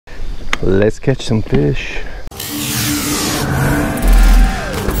Let's catch some fish.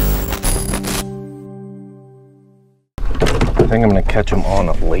 I think I'm gonna catch them on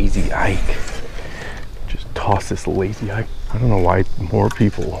a Lazy Ike. Just toss this Lazy Ike. I don't know why more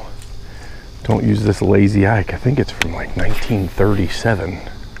people don't use this Lazy Ike. I think it's from like 1937.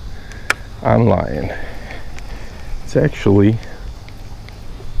 I'm lying. It's actually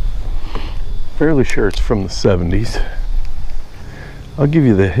fairly sure it's from the 70s. I'll give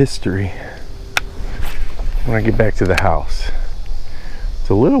you the history when I get back to the house. It's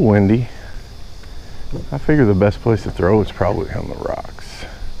a little windy. I figure the best place to throw is probably on the rocks.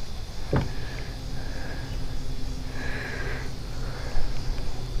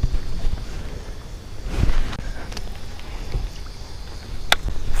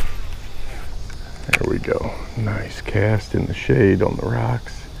 There we go. Nice cast in the shade on the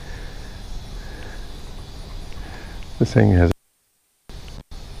rocks. This thing has,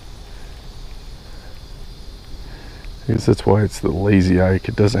 I guess that's why it's the Lazy Ike.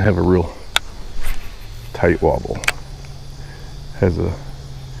 It doesn't have a real tight wobble. Has a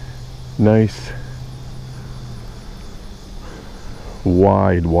nice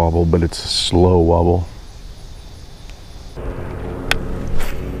wide wobble, but it's a slow wobble.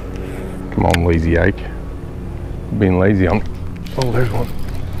 Come on, Lazy Ike. Being lazy on. Oh, there's one.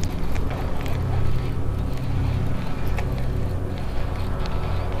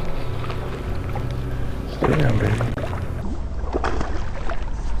 Stay down, baby.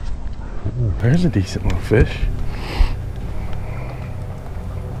 Ooh, there's a decent little fish.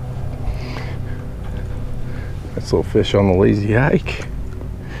 That's a little fish on the Lazy Ike.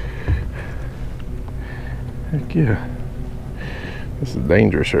 Heck yeah. This is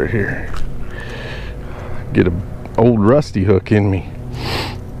dangerous right here. Get an old rusty hook in me.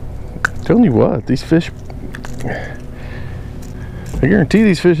 I'm telling you what, these fish, I guarantee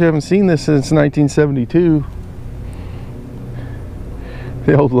these fish haven't seen this since 1972.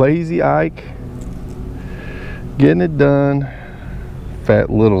 The old Lazy Ike, getting it done. Fat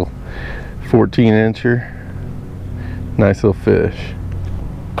little 14-incher. Nice little fish.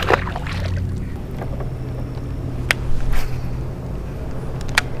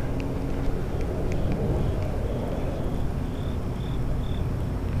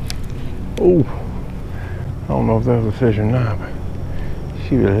 Oh, I don't know if that was a fish or not, but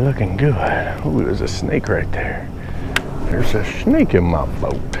she was looking good. Oh, there's a snake right there. There's a snake in my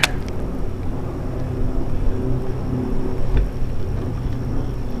boat.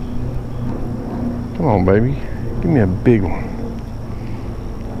 Come on, baby. Give me a big one.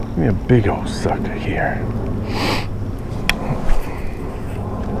 Give me a big old sucker here.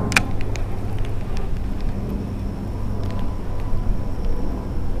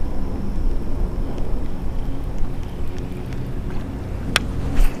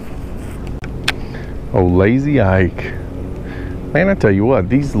 Oh, Lazy Ike. Man, I tell you what,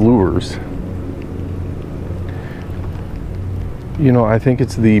 these lures, you know, I think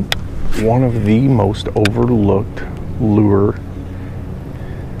it's one of the most overlooked lure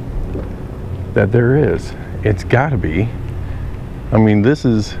that there is. It's gotta be. I mean,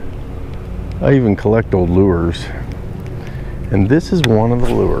 I even collect old lures, and this is one of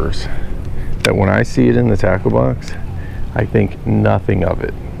the lures that when I see it in the tackle box, I think nothing of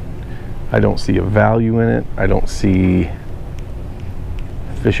it. I don't see a value in it. I don't see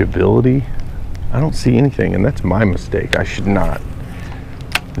fishability. I don't see anything, and that's my mistake. I should not.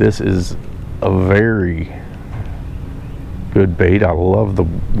 This is a very good bait. I love the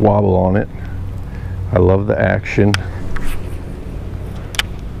wobble on it. I love the action.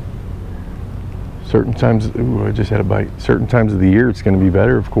 Certain times, ooh, I just had a bite. Certain times of the year it's going to be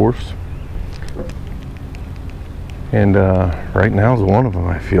better, of course. And right now is one of them,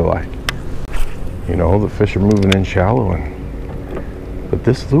 I feel like. You know, the fish are moving in shallow, but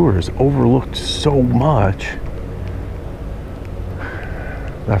this lure is overlooked so much.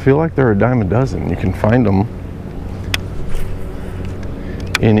 I feel like they're a dime a dozen. You can find them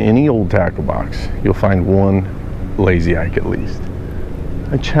in any old tackle box. You'll find one Lazy Ike at least.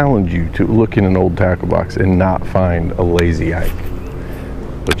 I challenge you to look in an old tackle box and not find a Lazy Ike.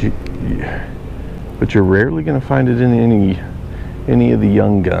 But you're rarely going to find it in any of the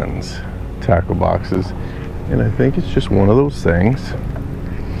young guns tackle boxes, and I think it's just one of those things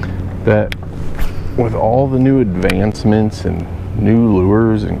that with all the new advancements and new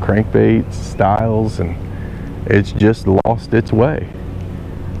lures and crankbait styles, and it's just lost its way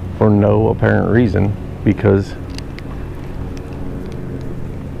for no apparent reason, because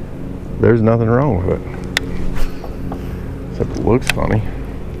there's nothing wrong with it except it looks funny.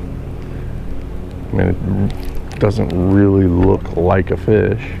 I mean, it doesn't really look like a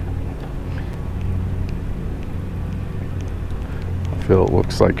fish. feel it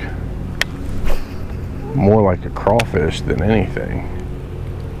looks like more like a crawfish than anything.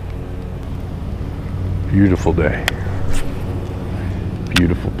 Beautiful day.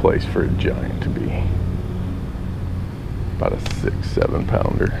 Beautiful place for a giant to be. About a 6-7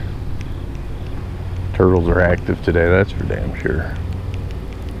 pounder. Turtles are active today, that's for damn sure.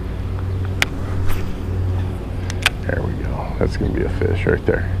 There we go. That's gonna be a fish right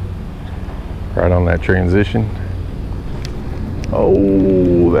there. Right on that transition.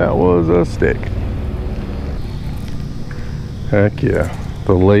 Oh, that was a stick. Heck yeah.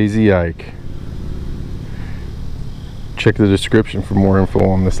 The Lazy Ike. Check the description for more info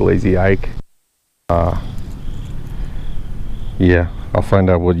on this Lazy Ike. Yeah, I'll find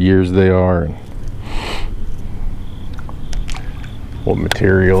out what years they are and what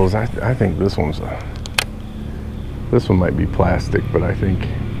materials. I think this one might be plastic, but I think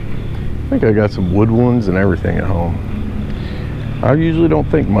I got some wood ones and everything at home. I usually don't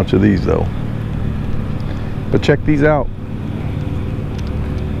think much of these though. But check these out.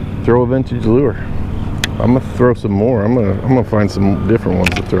 Throw a vintage lure. I'm gonna throw some more. I'm gonna find some different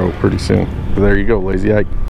ones to throw pretty soon. But there you go, Lazy Ike.